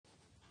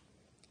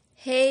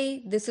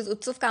Hey, this is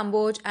Utsav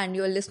Kamboj, and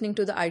you're listening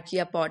to the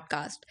IKEA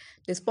podcast.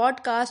 This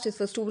podcast is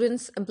for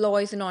students,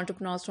 employees, and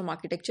entrepreneurs from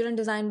architecture and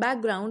design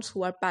backgrounds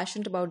who are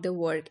passionate about their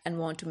work and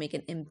want to make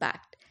an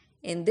impact.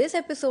 In this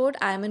episode,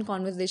 I am in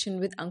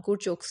conversation with Ankur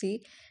Choksi,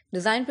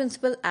 design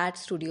principal at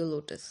Studio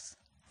Lotus.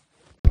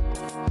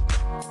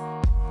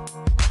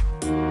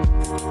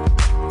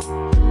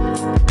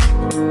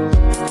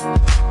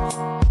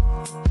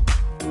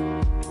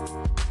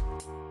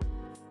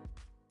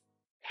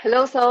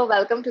 Hello, sir.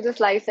 Welcome to this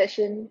live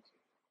session.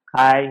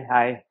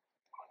 Hi.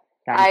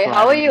 Thanks Hi, for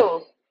how are having me.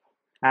 you?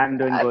 I'm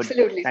doing good.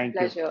 Absolutely, Thank you.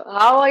 pleasure.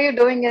 How are you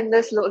doing in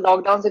this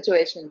lockdown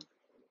situation?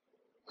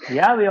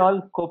 Yeah, we're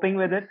all coping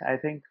with it. I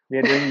think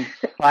we're doing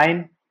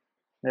fine.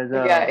 There's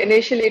Yeah, a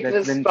initially it That's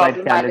was been quite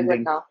problematic, but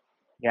challenging. now,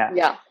 Yeah,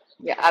 yeah,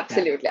 yeah,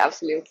 yeah,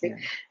 absolutely. yeah.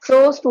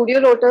 So, Studio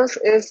Lotus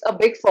is a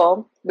big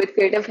firm with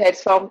creative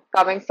heads from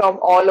coming from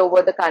all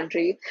over the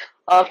country.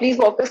 Please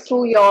walk us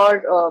through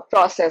your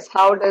process.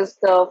 How does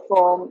the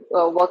firm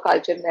work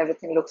culture and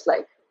everything looks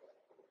like?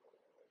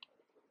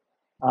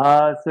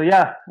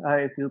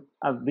 if you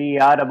we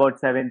are about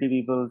 70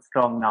 people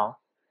strong now.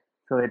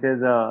 So it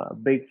is a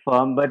big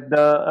firm, but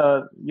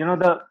the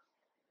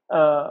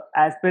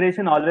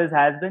aspiration always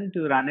has been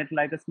to run it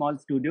like a small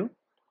studio.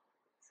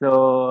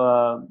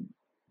 So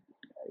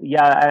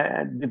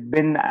we've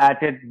been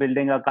at it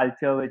building a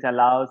culture which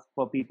allows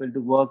for people to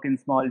work in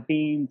small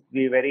teams,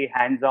 be very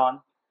hands-on,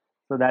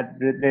 so that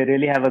they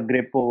really have a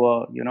grip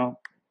over,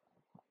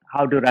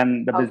 how to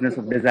run the How business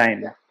of people,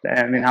 design.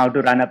 yeah, I mean, yeah, how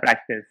to run a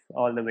practice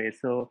all the way.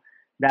 So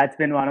that's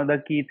been one of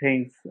the key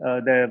things.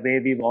 The way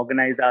we've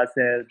organized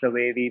ourselves, the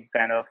way we've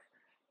kind of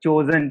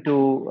chosen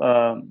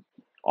to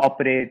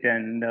operate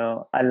and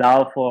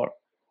allow for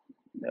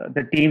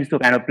the teams to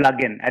kind of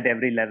plug in at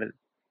every level.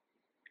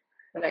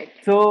 right.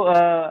 So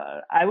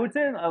I would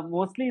say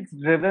mostly it's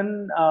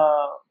driven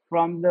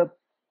from the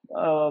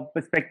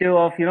perspective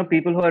of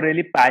people who are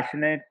really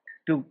passionate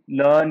to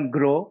learn,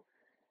 grow,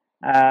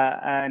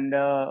 and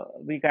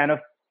we kind of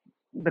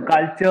the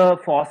culture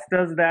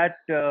fosters that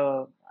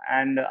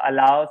and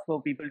allows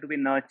for people to be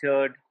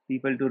nurtured,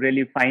 people to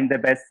really find their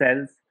best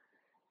selves.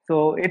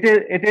 So it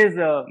is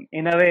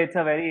in a way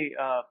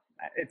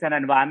it's an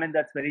environment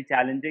that's very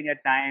challenging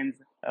at times.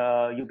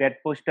 You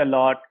get pushed a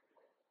lot,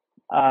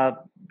 uh,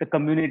 the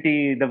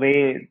community, the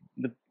way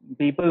the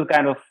people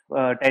kind of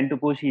tend to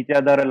push each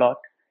other a lot.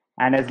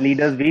 And as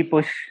leaders, we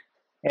push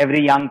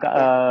every young,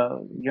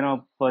 Yeah,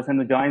 person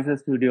who joins the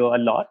studio a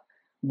lot.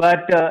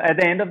 But at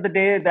the end of the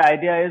day, the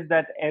idea is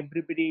that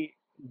everybody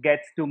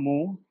gets to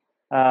move.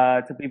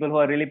 So people who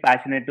are really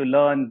passionate to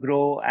learn,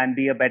 grow, and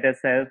be a better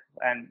self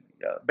and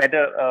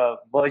better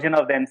version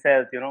of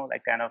themselves,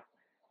 like kind of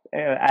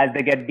as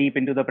they get deep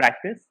into the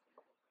practice.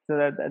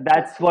 So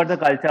that's yes, what the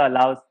yes. culture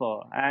allows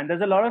for. And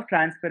there's a lot of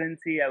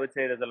transparency. I would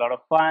say there's a lot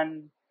of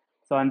fun.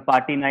 So on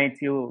party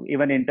nights, you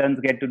even interns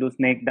get to do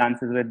snake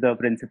dances with the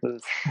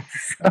principals.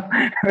 So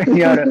when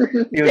you're a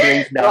few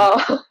drinks down.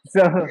 Wow.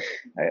 So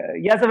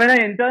so when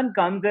an intern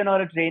comes in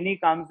or a trainee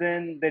comes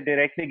in, they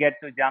directly get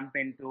to jump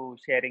into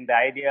sharing the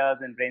ideas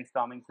and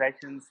brainstorming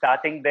sessions.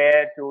 Starting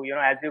there to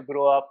as you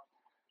grow up,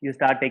 you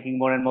start taking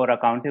more and more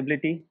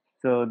accountability.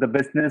 So the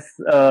business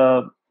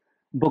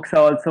books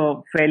are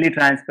also fairly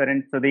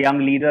transparent, so the young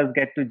leaders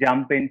get to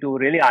jump into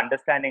really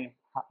understanding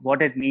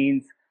what it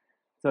means.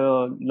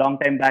 So long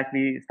time back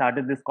we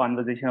started this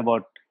conversation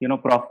about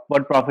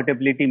what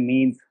profitability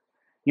means.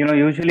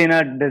 Usually in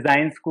a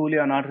design school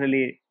you're not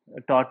really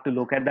taught to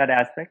look at that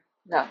aspect.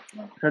 Yeah,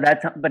 So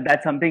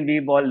that's something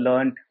we've all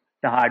learned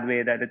the hard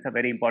way, that it's a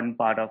very important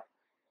part of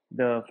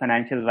the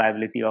financial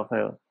viability of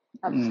a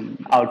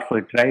absolutely.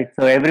 outfit, right?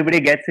 So everybody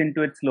gets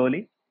into it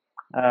slowly,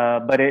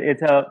 but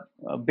it's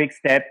a big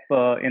step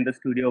in the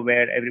studio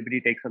where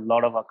everybody takes a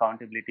lot of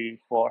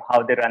accountability for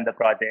how they run the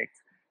projects,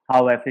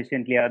 how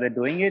efficiently are they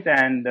doing it,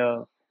 and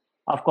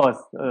of course,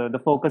 the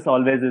focus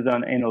always is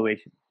on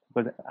innovation,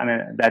 because I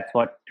mean that's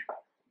what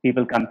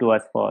people come to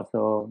us for.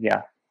 So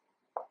yeah,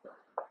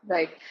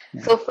 Right.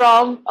 yeah. So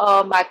from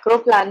macro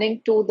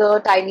planning to the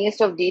tiniest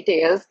of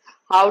details,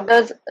 how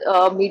does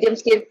a medium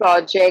scale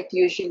project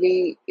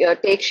usually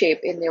take shape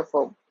in your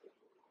firm?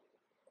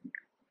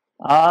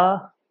 Uh,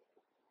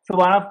 so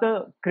one of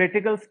the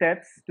critical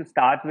steps to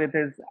start with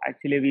is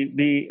actually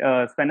we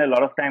spend a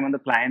lot of time on the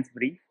client's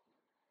brief.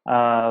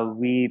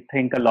 We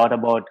think a lot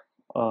about,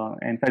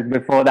 in fact,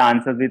 before the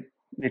answers,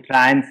 we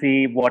try and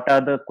see what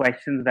are the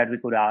questions that we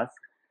could ask,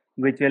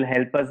 which will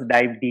help us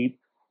dive deep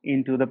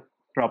into the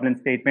problem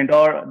statement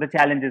or the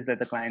challenges that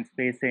the client's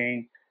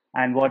facing,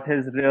 and what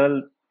his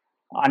real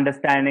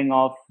understanding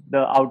of the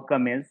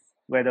outcome is,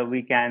 whether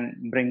we can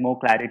bring more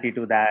clarity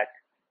to that,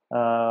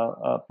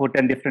 put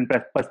a different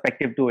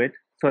perspective to it,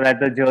 so that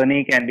the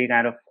journey can be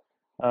kind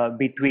of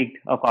be tweaked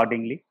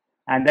accordingly.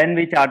 And then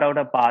we chart out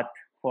a path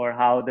for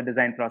how the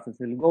design process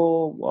will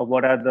go, or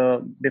what are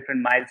the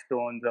different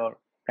milestones or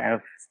kind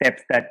of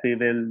steps that we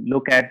will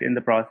look at in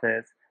the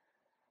process.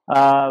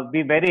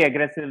 We very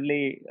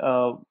aggressively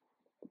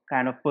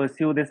kind of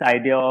pursue this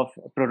idea of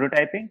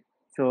prototyping.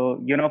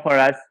 So, for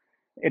us,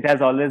 it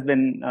has always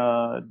been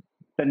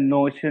the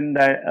notion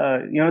that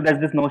there's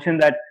this notion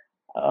that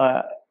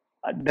uh,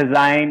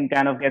 design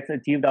kind of gets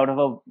achieved out of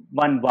a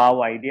one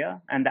wow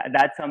idea, and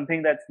that's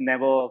something that's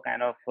never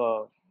kind of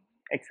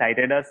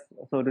excited us,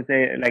 so to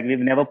say. Like, we've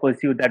never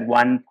pursued that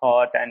one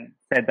thought and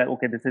said that,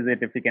 okay, this is it,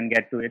 if we can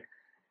get to it.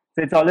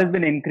 So it's always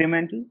been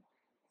incremental.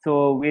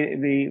 So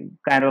we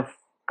kind of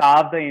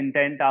carve the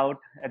intent out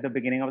at the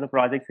beginning of the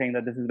project, saying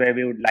that this is where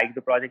we would like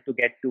the project to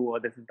get to, or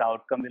this is the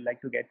outcome we'd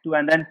like to get to,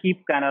 and then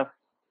keep kind of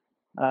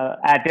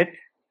at it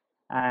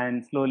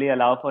and slowly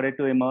allow for it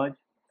to emerge.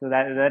 So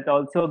that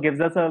also gives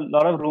us a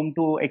lot of room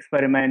to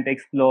experiment,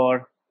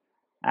 explore.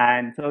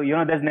 And so,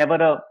 there's never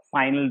a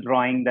final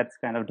drawing that's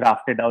kind of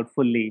drafted out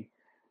fully.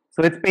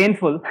 So it's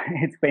painful.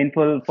 It's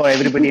painful for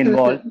everybody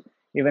involved.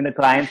 Even the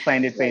clients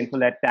find it Right.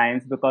 painful at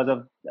times, because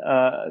of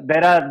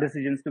there are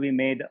decisions to be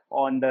made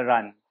on the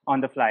run,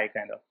 on the fly,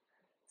 kind of.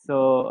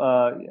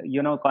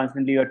 So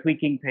constantly you're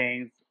tweaking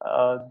things.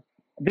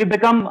 We've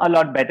become a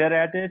lot better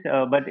at it,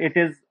 but it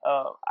is,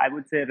 I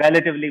would say,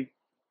 relatively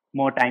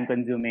more time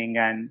consuming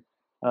and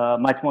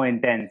much more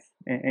intense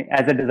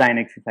as a design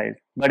exercise.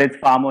 But it's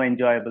far more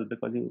enjoyable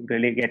because you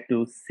really get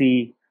to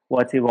see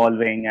what's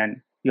evolving,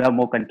 and you have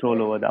more control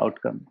Right. over the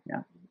outcome.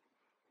 Yeah.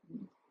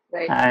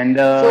 Right. And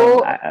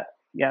So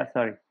yeah,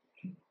 sorry.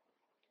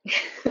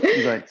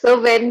 Good.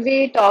 So when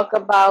we talk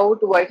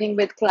about working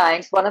with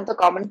clients, one of the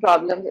common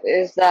problems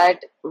is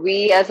that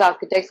we as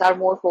architects are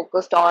more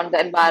focused on the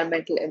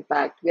environmental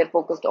impact. We are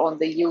focused on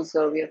the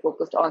user. We are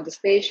focused on the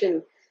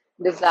spatial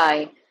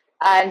design,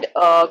 and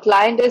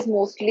client is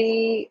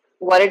mostly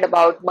worried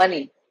about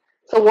money.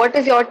 So what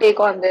is your take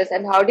on this,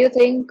 and how do you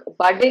think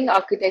budding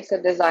architects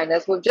and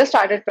designers who've just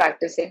started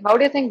practicing, how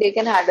do you think they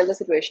can handle a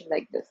situation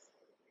like this?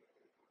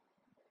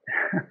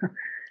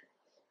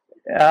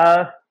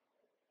 uh,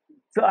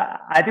 So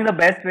I think the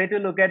best way to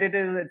look at it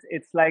is,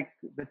 it's like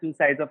the two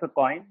sides of a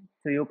coin.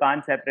 So you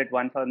can't separate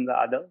one from the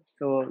other.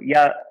 So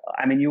yeah,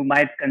 I mean, you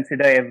might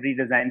consider every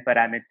design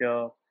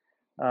parameter,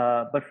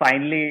 but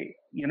finally,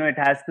 it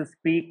has to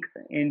speak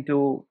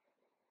into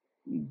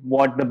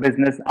what the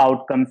business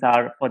outcomes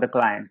are for the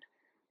client.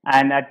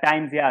 And at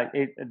times, yeah,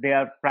 they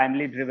are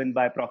primarily driven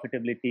by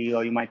profitability,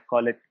 or you might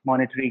call it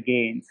monetary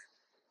gains.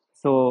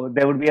 So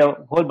there would be a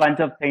whole bunch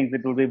of things.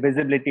 It would be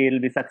visibility, it'll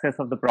be success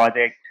of the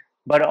project,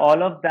 but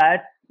all of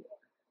that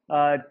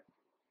uh,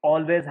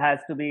 always has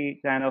to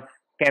be kind of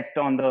kept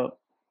on the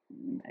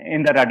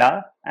in the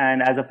radar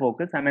and as a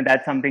focus. I mean,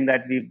 that's something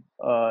that we've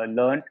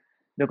learned,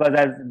 because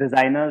as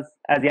designers,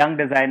 as young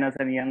designers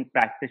and young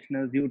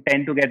practitioners, you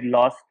tend to get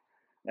lost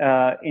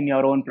in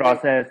your own Right.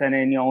 process and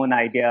in your own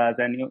ideas,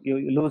 and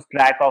you lose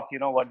track of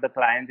what the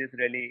client is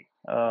really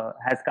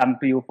has come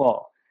to you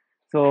for.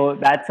 So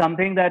that's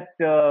something that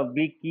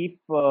we keep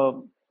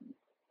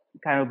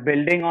kind of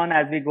building on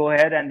as we go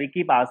ahead, and we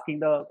keep asking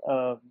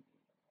the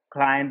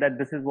client that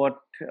this is what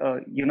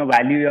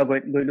value you're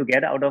going to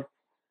get out of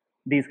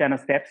these kind of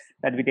steps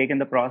that we take in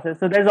the process.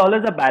 So there's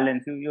always a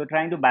balance. You're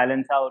trying to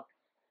balance out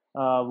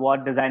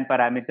what design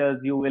parameters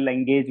you will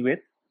engage with,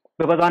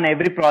 because on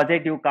every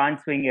project you can't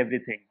swing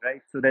everything,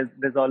 right? So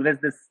there's always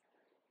this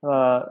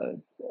uh,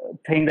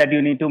 thing that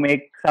you need to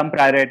make some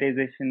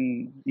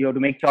prioritization. You have to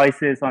make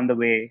choices on the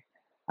way,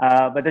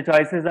 but the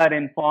choices are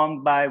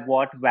informed by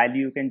what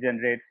value you can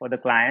generate for the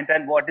client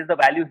and what is the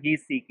value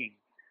he's seeking.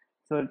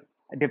 So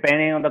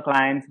depending on the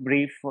client's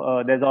brief,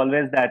 there's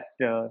always that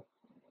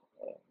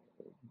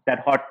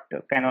hot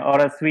kind of,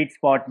 or a sweet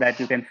spot that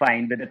you can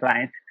find with the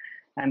client,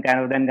 and kind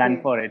of then gun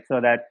Hmm. for it, so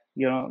that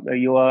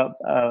you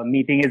are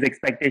meeting his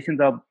expectations,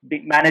 or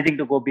managing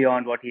to go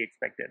beyond what he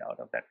expected out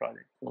of that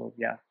project. So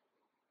yeah,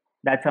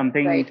 that's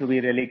something Right. to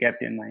be really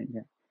kept in mind.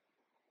 Yeah.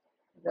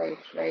 Right,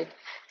 right.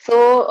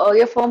 So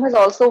your firm has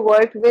also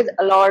worked with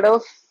a lot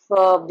of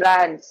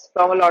brands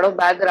from a lot of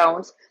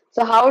backgrounds.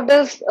 So how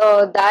does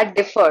that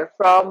differ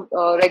from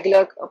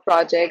regular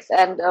projects,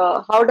 and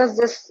how does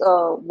this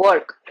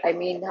work? I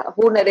mean,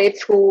 who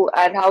narrates who,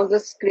 and how does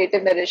this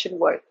creative narration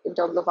work in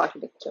terms of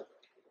architecture?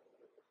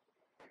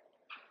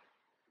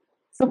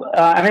 So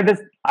I mean,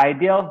 this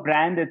idea of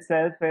brand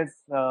itself is,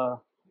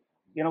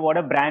 what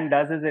a brand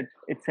does is,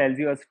 it sells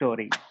you a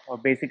story, or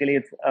basically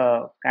it's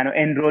kind of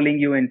enrolling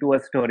you into a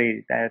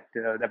story that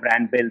the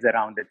brand builds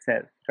around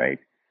itself, right?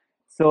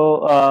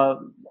 So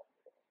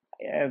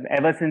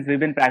ever since we've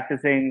been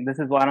practicing, this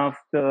is one of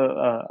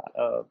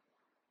the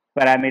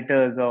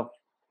parameters of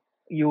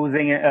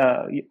using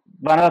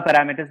one of the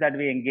parameters that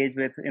we engage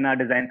with in our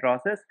design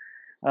process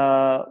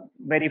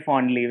very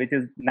fondly, which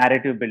is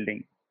narrative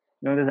building.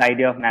 This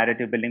idea of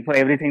narrative building for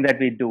everything that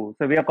we do.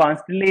 So we are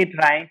constantly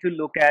trying to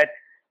look at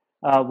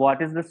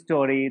what is the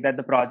story that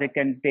the project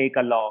can take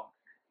along,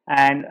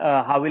 and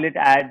how will it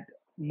add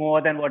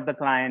more than what the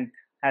client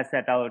has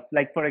set out.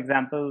 Like, for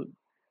example,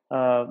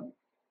 uh,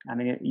 I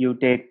mean, you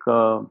take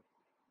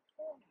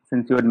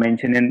since you had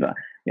mentioned in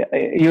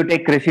you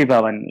take Krishi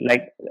Bhavan.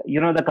 Like,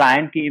 the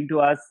client came to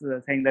us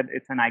saying that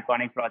it's an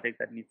iconic project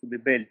that needs to be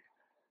built,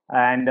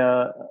 and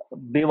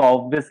we've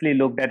obviously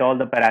looked at all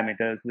the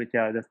parameters, which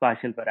are the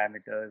spatial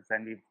parameters,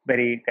 and we've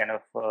very kind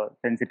of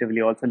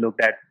sensitively also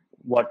looked at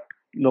what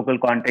local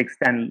context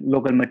and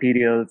local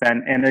materials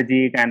and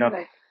energy kind of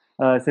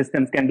Right.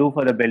 systems can do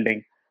for the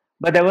building.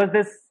 But there was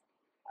this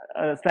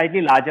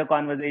slightly larger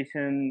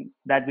conversation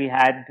that we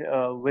had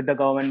with the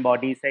government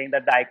body saying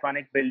that the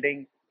iconic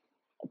building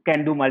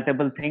can do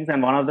multiple things,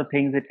 and one of the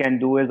things it can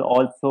do is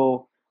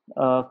also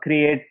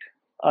create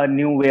a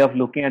new way of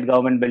looking at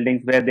government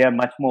buildings where they are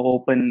much more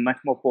open, much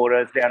more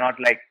porous. They are not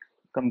like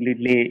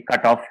completely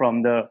cut off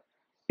from the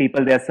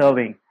people they are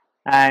serving,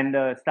 and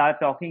start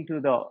talking to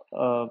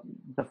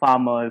the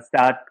farmers,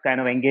 start kind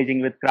of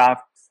engaging with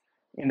crafts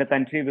in the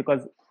country,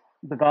 because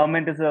the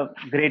government is a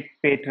great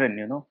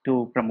patron,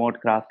 to promote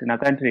craft in our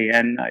country,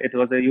 and it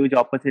was a huge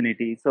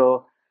opportunity.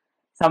 So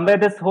somewhere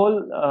this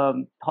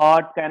whole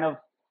thought kind of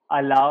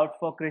allowed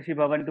for Krishi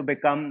Bhavan to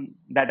become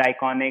that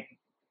iconic,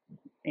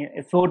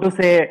 so to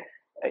say,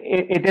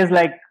 it is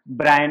like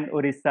brand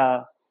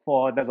Orissa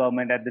for the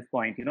government at this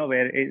point,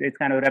 where it's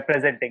kind of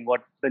representing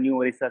what the new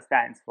Orissa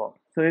stands for.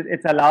 So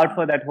it's allowed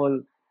for that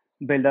whole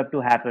build up to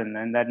happen,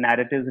 and that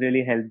narratives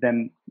really help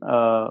them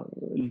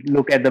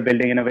look at the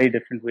building in a very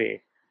different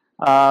way.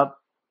 Uh,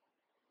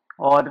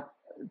 or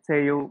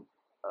say you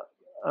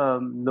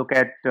look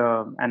at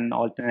an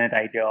alternate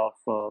idea of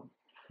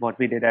what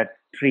we did at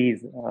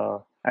Trees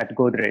at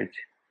Godrej,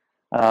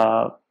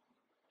 uh,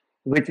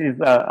 which is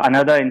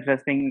another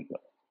interesting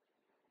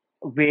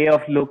way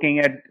of looking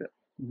at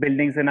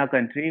buildings in our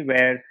country,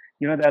 where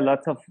there are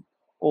lots of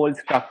old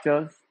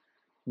structures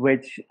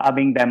which are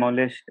being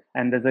demolished,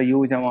 and there's a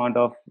huge amount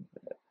of,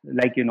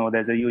 like,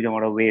 there's a huge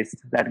amount of waste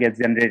that gets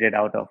generated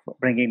out of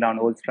bringing down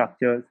old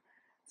structures.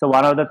 So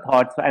one of the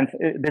thoughts, and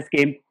this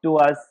came to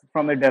us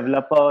from a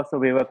developer, so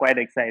we were quite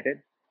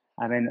excited.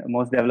 I mean,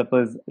 most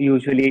developers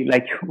usually,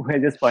 like you were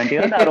just pointing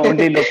out, are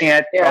only looking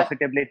at Yeah.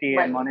 profitability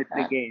and Money.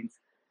 monetary gains.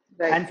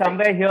 Right. And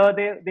somewhere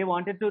here, they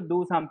wanted to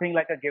do something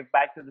like a give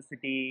back to the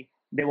city.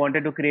 They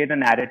wanted to create a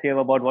narrative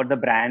about what the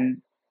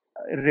brand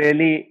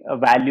really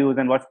values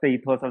and what's the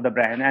ethos of the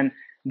brand. And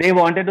they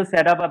wanted to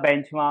set up a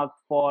benchmark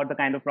for the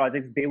kind of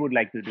projects they would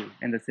like to do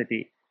in the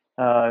city.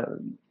 Uh,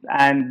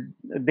 and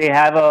they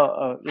have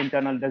a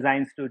internal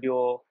design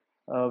studio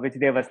which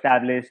they've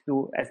established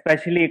to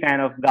especially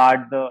kind of guard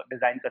the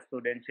design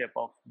custodianship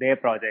of their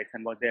projects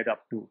and what they're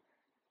up to.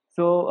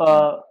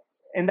 So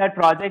in that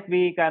project,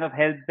 we kind of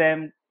helped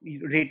them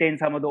retain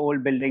some of the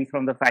old buildings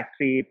from the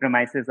factory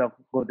premises of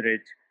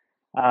Godrej,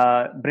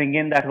 bring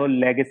in that whole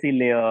legacy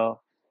layer,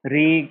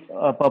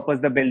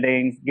 repurpose the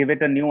buildings, give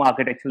it a new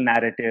architectural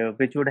narrative,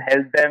 which would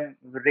help them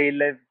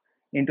relive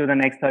into the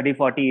next 30,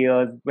 40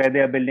 years, where they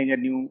are building a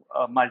new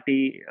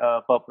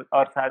multi-purpose,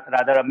 or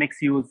rather a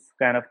mixed-use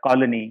kind of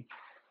colony,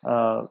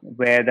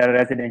 where there are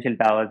residential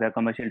towers, there are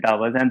commercial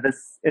towers, and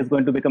this is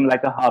going to become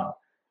like a hub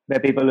where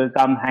people will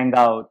come hang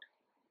out.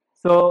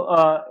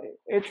 So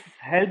it's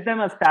helped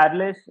them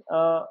establish,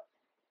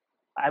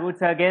 I would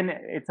say again,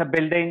 it's a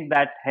building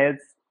that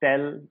helps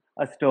tell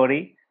a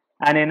story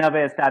and in a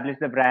way establish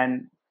the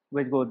brand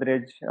which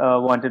Godrej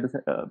wanted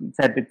to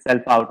set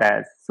itself out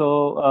as.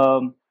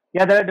 So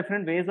yeah, there are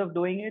different ways of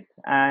doing it,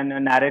 and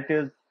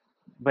narratives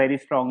very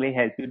strongly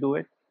help you do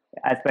it,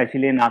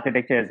 especially in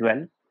architecture as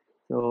well.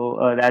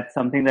 So that's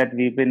something that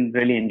we've been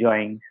really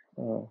enjoying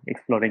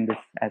exploring this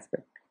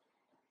aspect.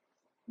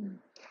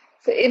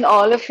 So in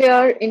all of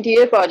your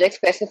interior projects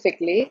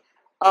specifically,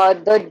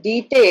 the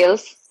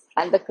details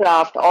and the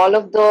craft, all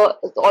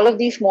of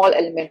these small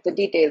elements, the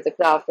details, the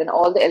craft, and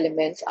all the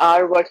elements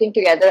are working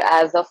together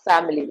as a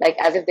family, like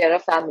as if they're a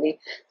family.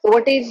 So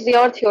what is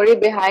your theory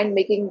behind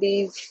making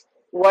these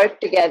work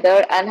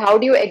together, and how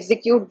do you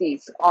execute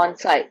these on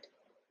site?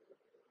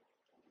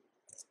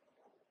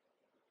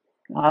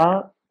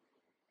 Uh,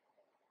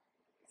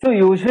 so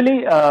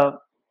usually,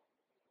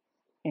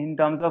 in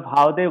terms of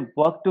how they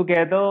work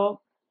together,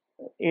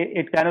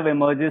 it kind of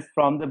emerges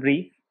from the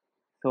brief.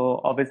 So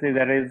obviously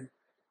there is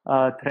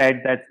a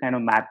thread that's kind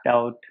of mapped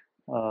out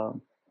uh,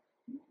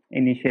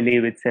 initially,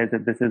 which says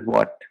that this is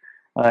what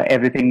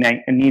everything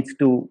needs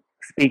to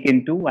speak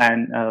into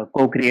and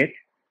co-create.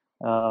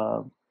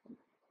 Uh,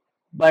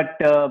 but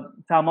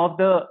some of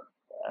the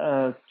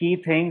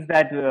key things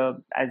that,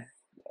 as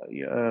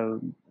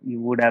you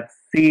would have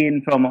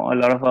seen from a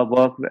lot of our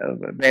work,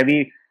 where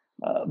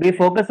we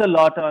focus a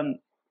lot on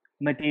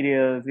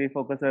materials, we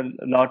focus a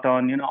lot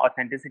on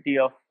authenticity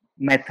of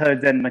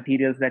methods and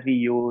materials that we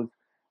use.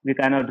 We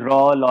kind of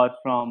draw a lot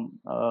from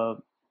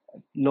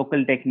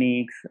local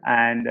techniques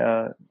and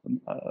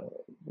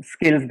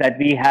skills that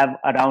we have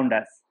around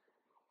us.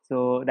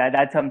 So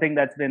that's something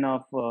that's been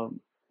of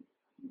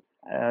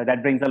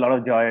that brings a lot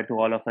of joy to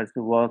all of us,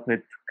 to work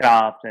with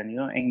craft and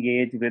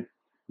engage with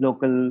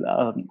local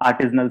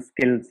artisanal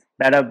skills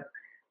that are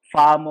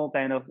far more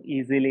kind of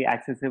easily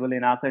accessible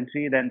in our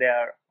country than they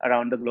are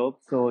around the globe.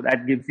 So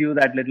that gives you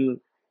that little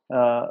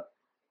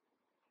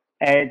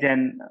edge,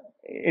 and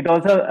it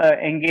also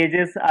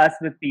engages us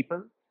with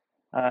people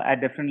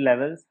at different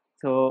levels.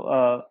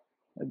 So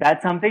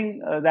that's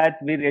something that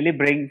we really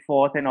bring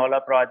forth in all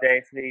our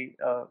projects.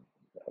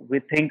 We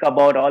think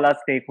about all our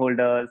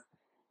stakeholders.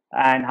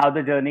 and how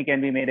the journey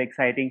can be made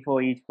exciting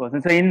for each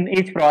person. So in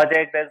each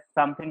project, there's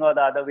something or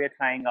the other we're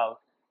trying out,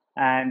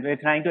 and we're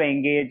trying to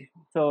engage.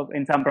 So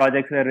in some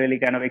projects, we're really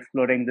kind of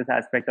exploring this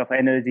aspect of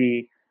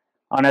energy.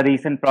 On a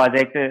recent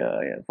project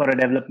for a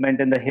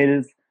development in the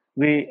hills,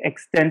 we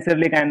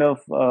extensively kind of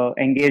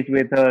engaged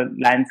with a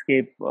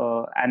landscape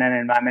and an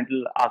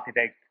environmental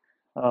architect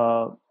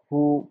uh,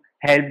 who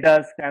helped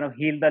us kind of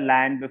heal the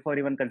land before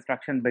even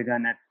construction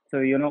began.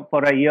 So,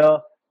 for a year,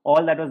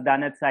 all that was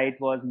done at site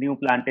was new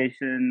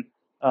plantation,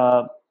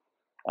 uh,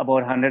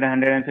 about 100,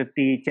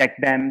 150 check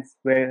dams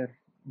were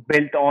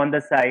built on the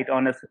site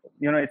on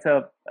it's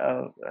a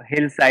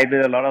hillside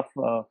with a lot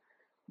of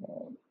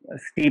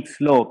steep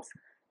slopes.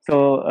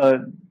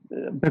 So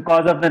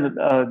because of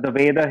the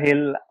way the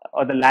hill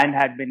or the land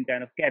had been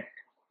kind of kept,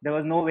 there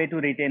was no way to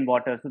retain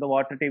water. So the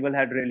water table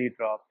had really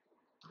dropped.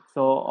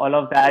 So all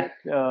of that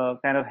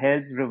kind of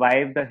helped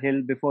revive the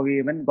hill before we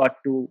even got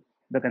to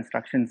the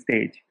construction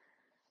stage.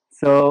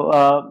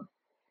 So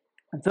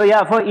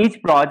yeah, for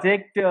each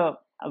project,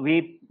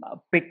 we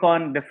pick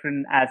on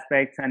different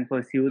aspects and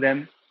pursue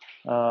them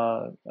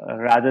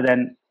rather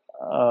than.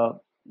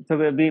 So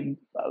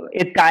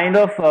it kind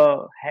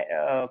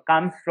of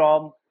comes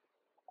from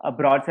a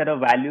broad set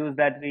of values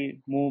that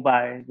we move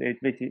by,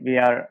 which we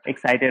are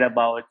excited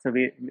about. So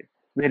we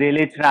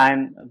really try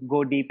and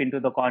go deep into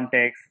the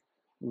context.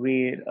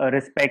 We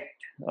respect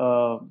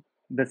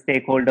the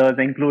stakeholders,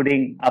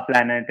 including our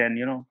planet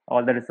and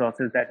all the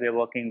resources that we are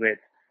working with.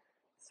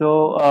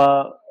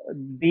 So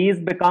these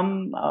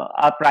become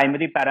our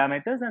primary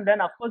parameters, and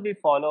then of course we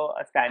follow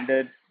a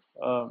standard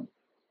uh,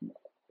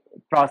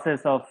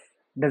 process of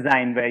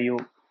design where you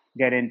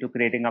get into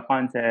creating a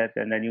concept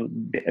and then you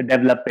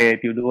develop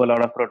it, you do a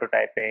lot of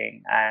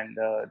prototyping, and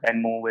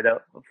then move with a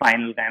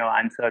final kind of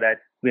answer that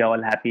we are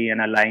all happy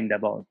and aligned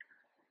about.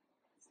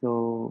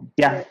 So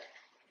yeah.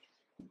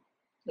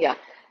 Yeah,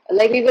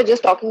 like we were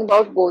just talking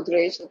about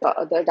Godrej,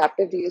 the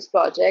adaptive reuse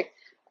project.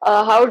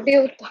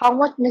 How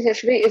much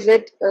necessary is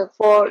it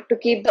for to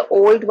keep the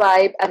old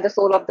vibe and the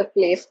soul of the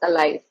place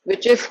alive,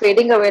 which is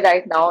fading away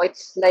right now?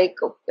 It's like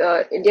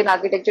Indian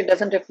architecture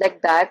doesn't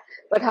reflect that.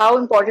 But how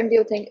important do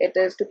you think it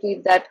is to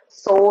keep that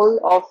soul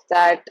of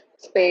that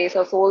space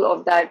or soul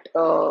of that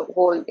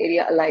whole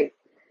area alive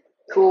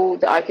through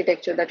the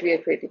architecture that we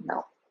are creating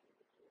now?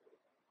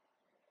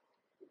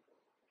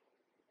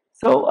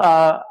 So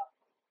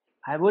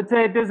I would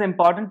say it is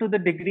important to the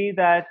degree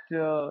that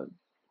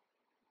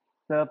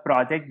the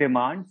project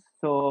demands.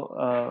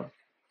 So,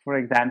 for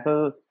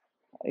example,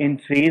 in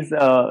trees,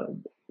 the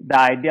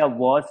idea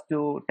was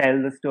to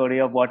tell the story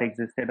of what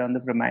existed on the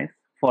premise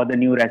for the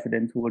new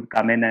residents who would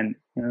come in and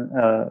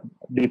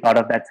be part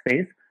of that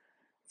space.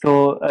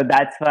 So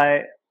that's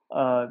why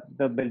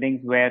the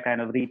buildings were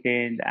kind of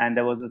retained, and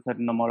there was a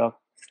certain amount of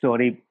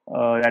story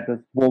that was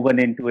woven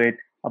into it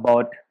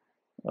about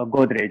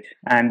Godrej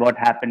and what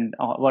happened,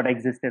 what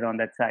existed on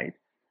that site.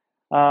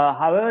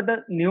 However,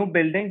 the new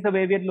buildings, the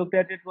way we had looked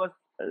at it was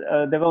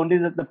there were only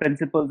the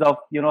principles of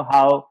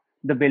how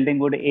the building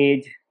would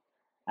age,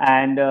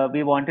 and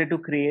we wanted to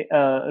create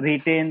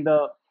retain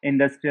the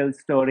industrial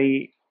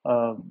story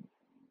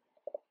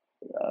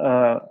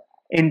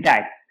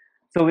intact.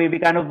 So we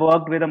kind of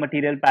worked with a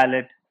material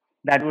palette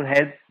that would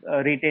help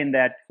retain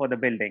that for the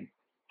building.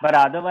 But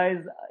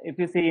otherwise, if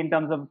you see in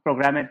terms of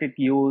programmatic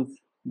use,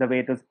 the way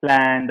it was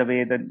planned, the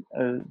way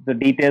the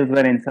details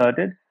were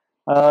inserted,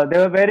 they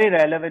were very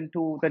relevant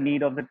to the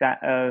need of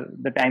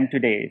the time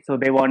today. So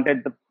they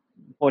wanted the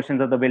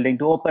portions of the building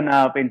to open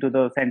up into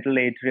the central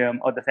atrium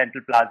or the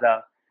central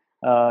plaza.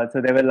 So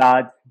there were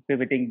large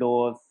pivoting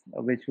doors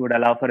which would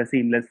allow for a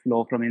seamless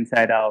flow from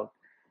inside out.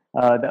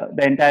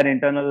 The entire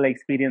internal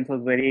experience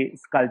was very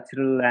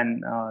sculptural,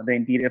 and the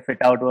interior fit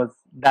out was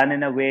done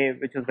in a way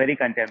which was very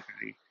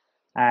contemporary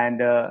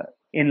and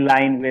in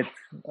line with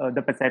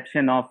the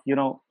perception of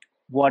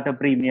what a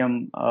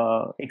premium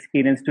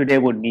experience today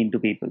would mean to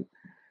people.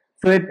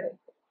 So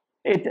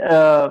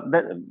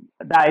the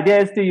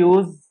idea is to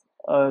use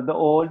the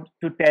old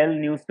to tell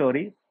new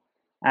stories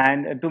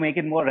and to make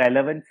it more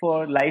relevant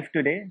for life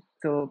today.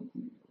 So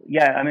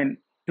yeah, I mean,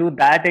 to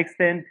that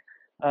extent,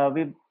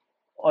 we've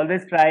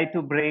always try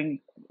to bring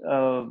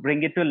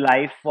it to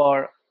life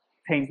for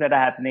things that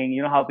are happening.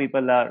 How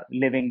people are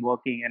living,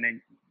 working, and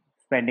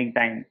spending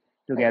time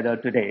together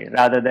today,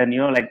 rather than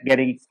like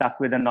getting stuck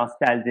with a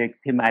nostalgic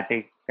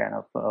thematic kind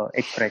of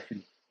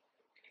expression.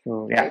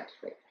 So yeah. Right,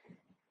 right.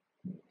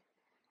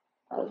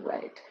 All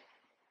right.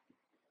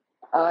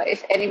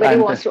 If anybody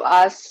And wants to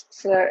ask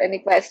Sir any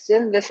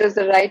question, this is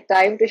the right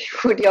time to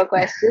shoot your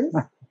questions.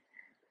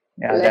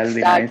 yeah, Let's that'll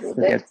be start nice with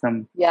to it. get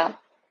some. Yeah.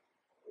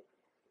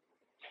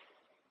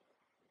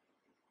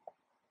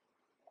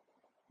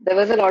 There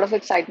was a lot of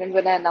excitement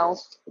when I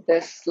announced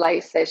this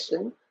live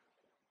session,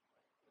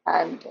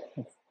 and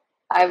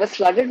I was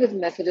flooded with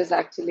messages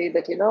actually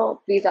that,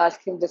 please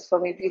ask him this for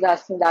me, please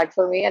ask him that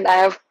for me. And I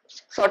have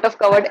sort of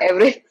covered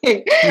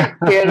everything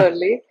here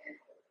only.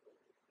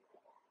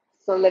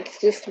 So let's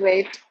just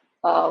wait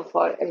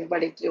for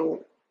everybody to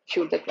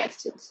shoot the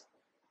questions.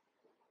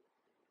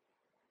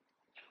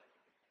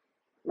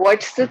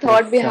 What's the This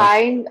thought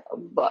behind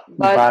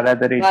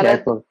Baradari Bharat?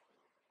 Jaipur.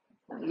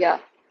 Yeah.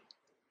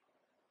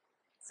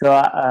 So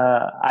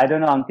I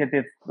don't know, Ankit,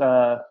 if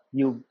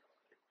you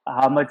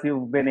how much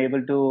you've been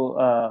able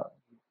to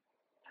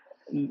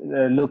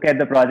look at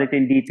the project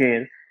in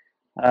detail.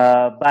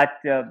 But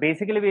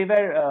basically, we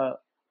were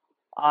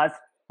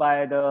asked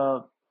by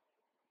the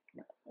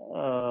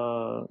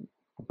uh,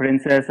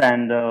 princess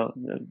and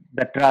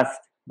the trust,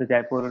 the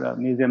Jaipur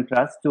Museum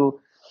Trust, to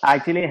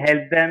actually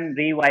help them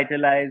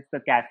revitalize the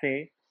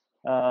cafe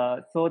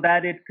so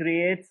that it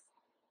creates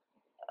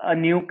a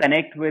new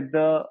connect with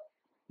the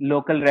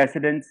local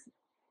residents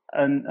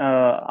and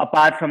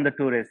apart from the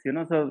tourists.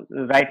 So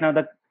right now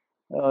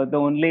the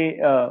only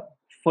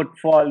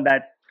footfall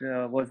that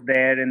was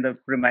there in the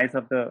premise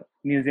of the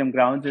museum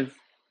grounds is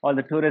all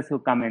the tourists who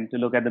come in to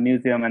look at the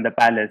museum and the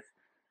palace.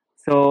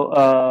 So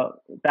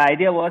the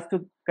idea was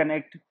to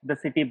connect the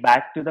city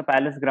back to the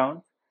palace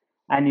grounds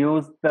and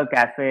use the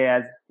cafe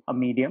as a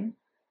medium.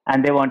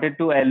 And they wanted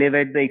to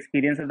elevate the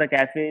experience of the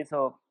cafe.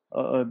 So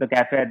the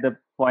cafe at the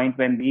point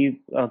when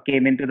we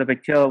came into the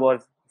picture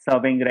was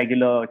serving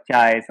regular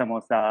chai,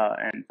 samosa,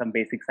 and some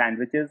basic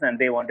sandwiches. And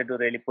they wanted to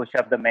really push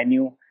up the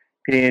menu,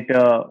 create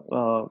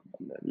a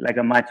like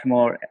a much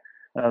more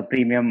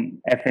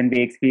premium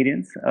F&B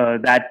experience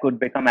that could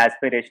become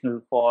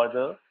aspirational for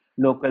the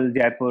local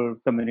Jaipur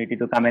community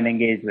to come and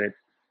engage with.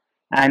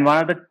 And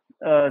one of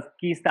the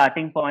key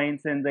starting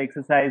points in the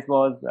exercise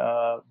was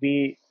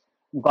we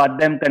got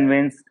them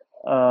convinced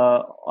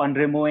on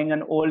removing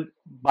an old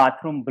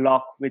bathroom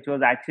block, which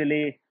was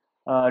actually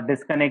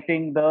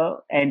disconnecting the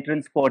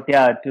entrance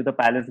courtyard to the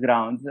palace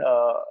grounds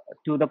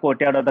to the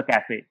courtyard of the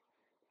cafe.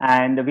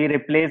 And we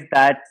replaced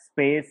that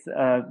space,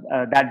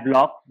 that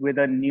block, with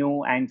a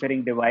new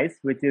anchoring device,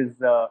 which is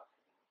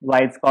why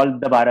it's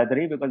called the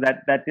Baradari, because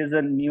that is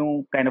a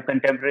new kind of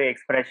contemporary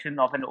expression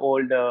of an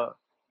old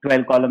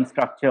 12 column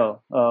structure,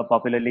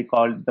 popularly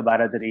called the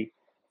Baradari.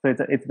 So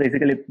it's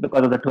basically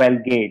because of the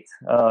 12 gates.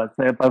 So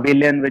a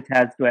pavilion which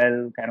has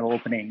 12 kind of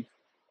openings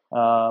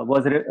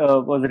was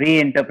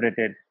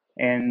reinterpreted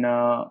in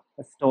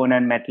stone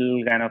and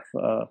metal kind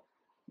of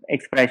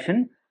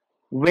expression,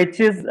 which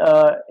is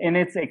in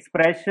its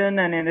expression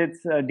and in its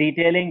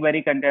detailing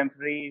very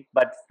contemporary,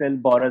 but still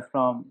borrows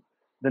from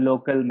the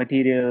local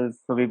materials.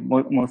 So we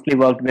mostly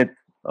worked with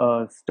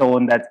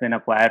stone that's been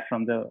acquired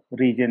from the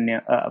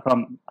region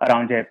from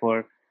around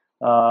Jaipur.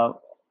 Uh,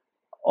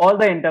 all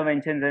the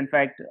interventions, in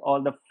fact,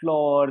 all the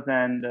floors,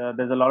 and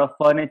there's a lot of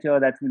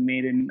furniture that's been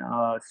made in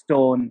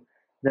stone.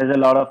 There's a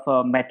lot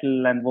of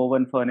metal and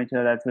woven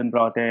furniture that's been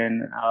brought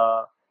in.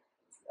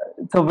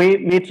 So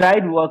we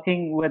tried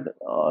working with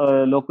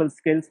local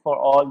skills for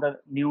all the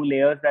new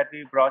layers that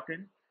we brought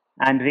in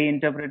and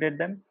reinterpreted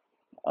them.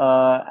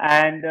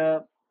 And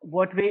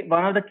what we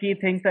one of the key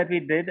things that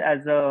we did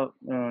as a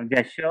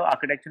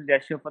architectural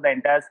gesture for the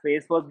entire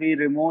space, was we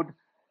removed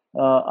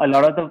a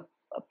lot of the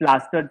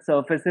plastered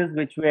surfaces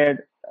which were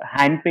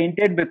hand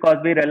painted, because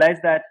we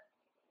realized that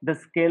the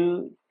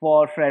skill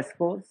for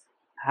frescoes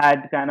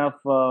had kind of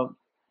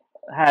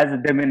has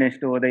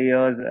diminished over the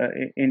years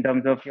in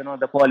terms of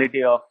the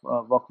quality of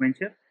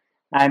workmanship.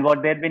 And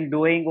what they'd been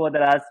doing over the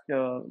last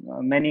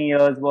many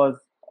years was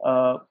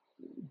uh,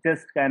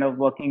 just kind of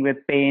working with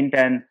paint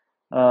and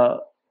uh,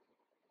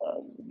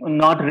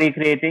 not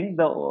recreating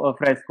the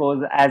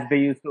frescoes as they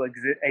used to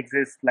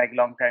exist like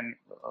long time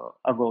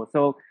ago.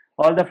 So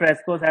all the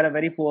frescoes had a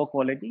very poor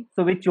quality.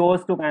 So we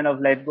chose to kind of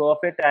let go of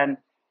it and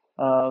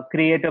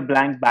create a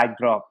blank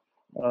backdrop.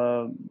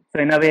 So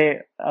in a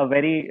way, a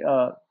very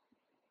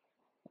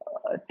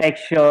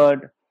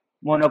textured,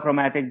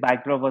 monochromatic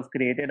backdrop was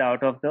created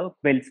out of the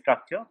built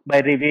structure by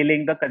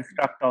revealing the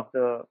construct of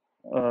the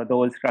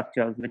old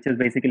structures, which is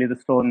basically the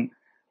stone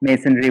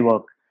masonry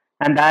work,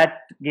 and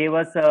that gave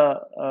us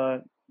a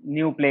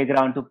new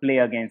playground to play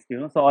against.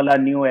 So all our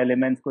new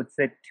elements could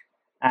sit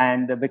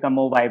and become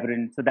more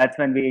vibrant. So that's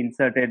when we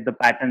inserted the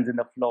patterns in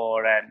the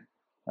floor and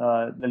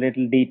the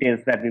little details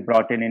that we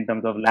brought in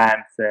terms of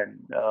lamps and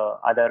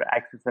other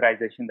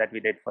accessorization that we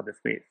did for the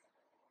space.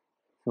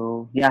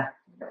 So yeah,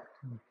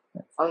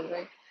 All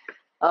right.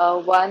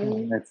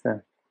 One that's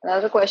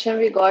Another question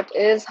we got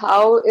is,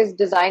 how is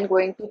design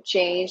going to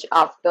change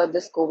after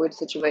this COVID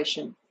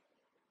situation?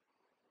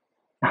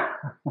 uh,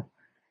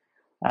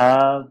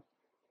 I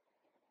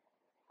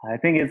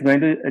think it's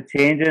going to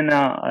change in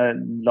a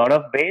lot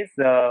of ways.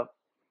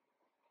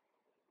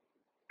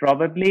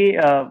 Probably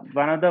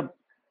one of the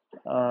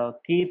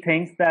key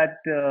things that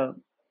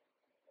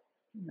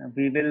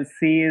we will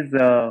see is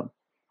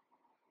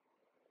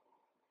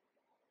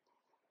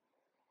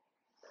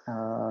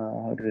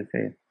how do we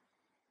say?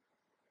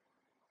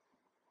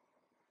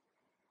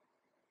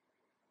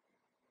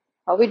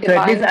 How we So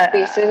at least, define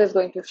spaces is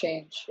going to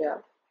change. Yeah.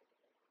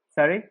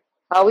 sorry.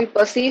 How we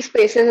perceive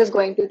spaces is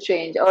going to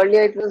change.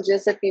 Earlier, it was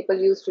just that people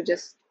used to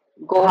just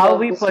go How home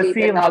we to sleep, and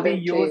perceive, now how we they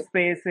use change.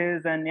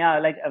 spaces, and yeah,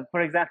 like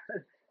for example,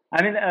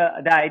 I mean,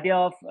 the idea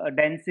of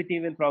density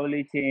will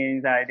probably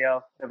change. The idea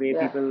of the way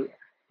Yeah. people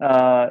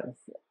uh,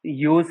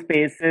 use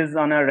spaces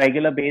on a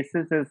regular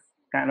basis is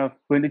kind of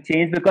going to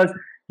change, because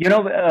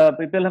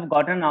people have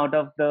gotten out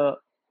of the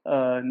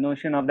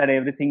notion of that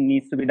everything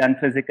needs to be done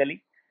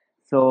physically.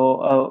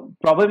 So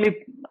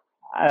probably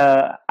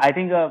I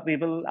think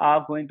people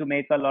are going to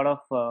make a lot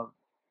of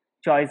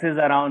choices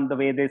around the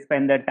way they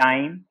spend their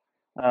time,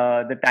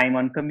 the time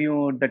on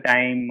commute, the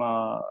time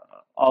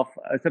of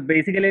so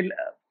basically,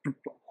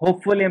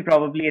 hopefully and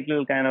probably it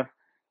will kind of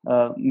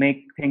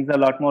make things a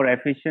lot more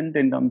efficient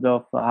in terms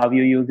of how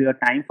you use your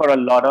time for a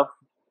lot of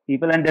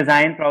people, and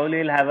design probably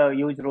will have a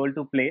huge role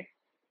to play.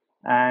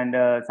 And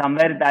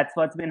somewhere that's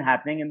what's been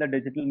happening in the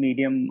digital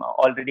medium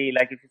already.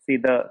 Like if you see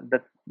the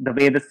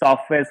way the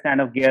softwares kind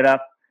of gear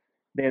up,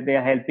 they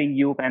are helping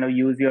you kind of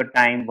use your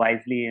time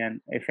wisely and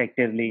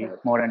effectively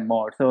more and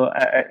more. So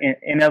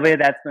in a way,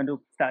 that's going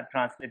to start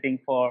translating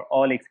for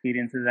all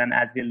experiences and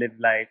as we live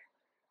life.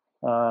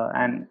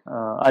 And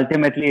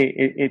ultimately,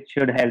 it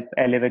should help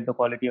elevate the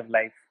quality of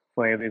life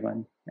for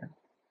everyone. Yeah.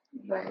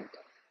 Right.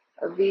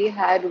 We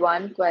had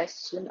one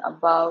question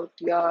about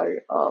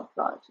your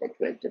project.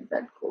 Where did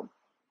that go?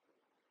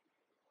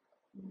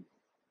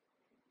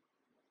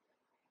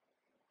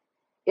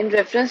 In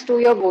reference to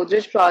your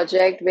Godrej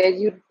project, where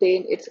you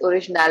retain its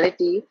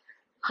originality,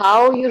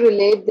 how you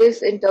relate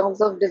this in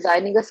terms of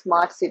designing a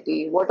smart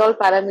city? What all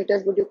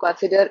parameters would you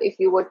consider if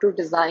you were to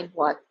design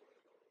one?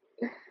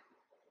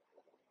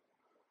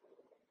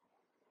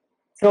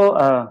 So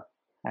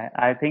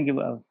I think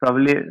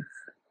probably.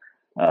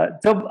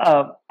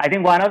 I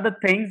think one of the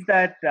things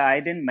that I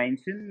didn't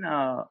mention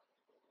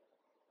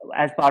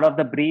as part of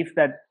the brief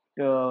that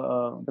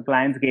the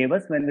clients gave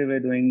us when we were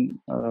doing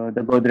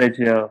the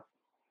Godrej,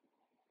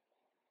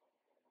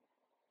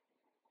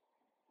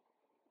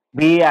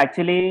 we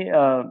actually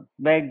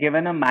were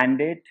given a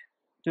mandate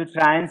to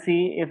try and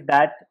see if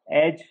that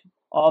edge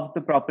of the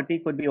property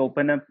could be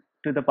open up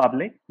to the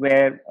public,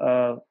 where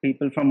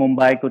people from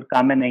Mumbai could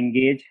come and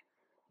engage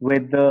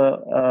with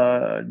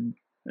the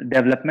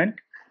development,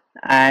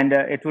 and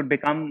it would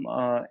become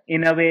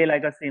in a way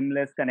like a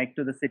seamless connect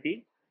to the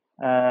city.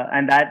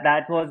 And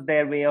that was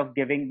their way of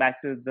giving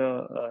back to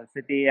the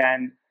city.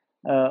 And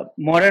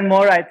more and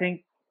more, I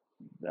think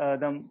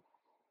the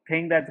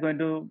thing that's going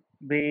to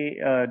be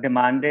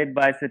demanded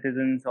by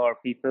citizens or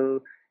people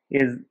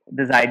is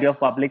this idea of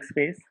public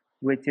space,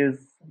 which is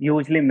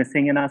hugely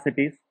missing in our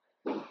cities.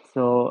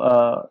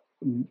 So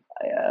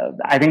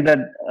I think that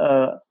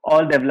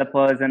all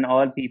developers and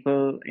all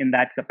people in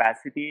that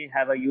capacity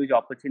have a huge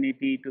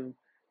opportunity to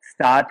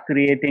start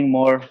creating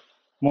more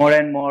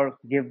and more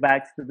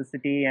givebacks to the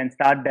city, and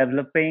start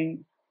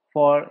developing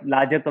for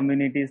larger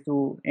communities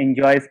to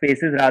enjoy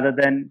spaces rather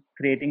than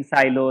creating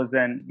silos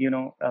and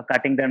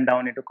cutting them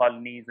down into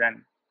colonies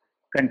and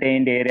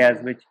contained areas,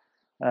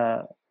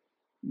 uh,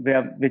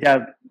 which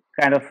are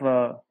kind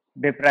of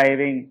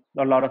depriving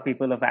a lot of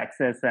people of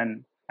access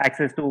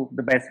to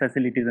the best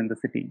facilities in the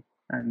city.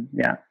 And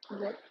yeah. All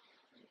right.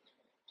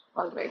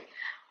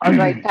 All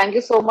right. Thank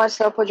you so much,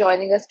 sir, for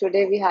joining us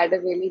today. We had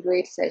a really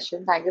great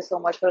session. Thank you so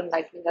much for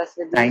enlightening us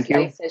with these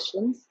live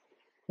sessions.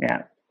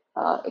 Yeah.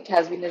 It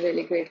has been a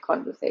really great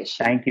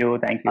conversation. Thank you.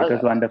 It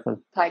was wonderful.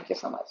 Thank you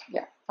so much.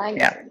 Yeah.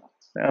 Thank you so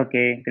much.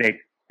 Okay, great.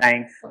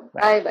 Thanks.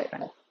 Bye.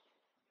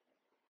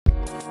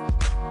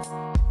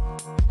 Bye.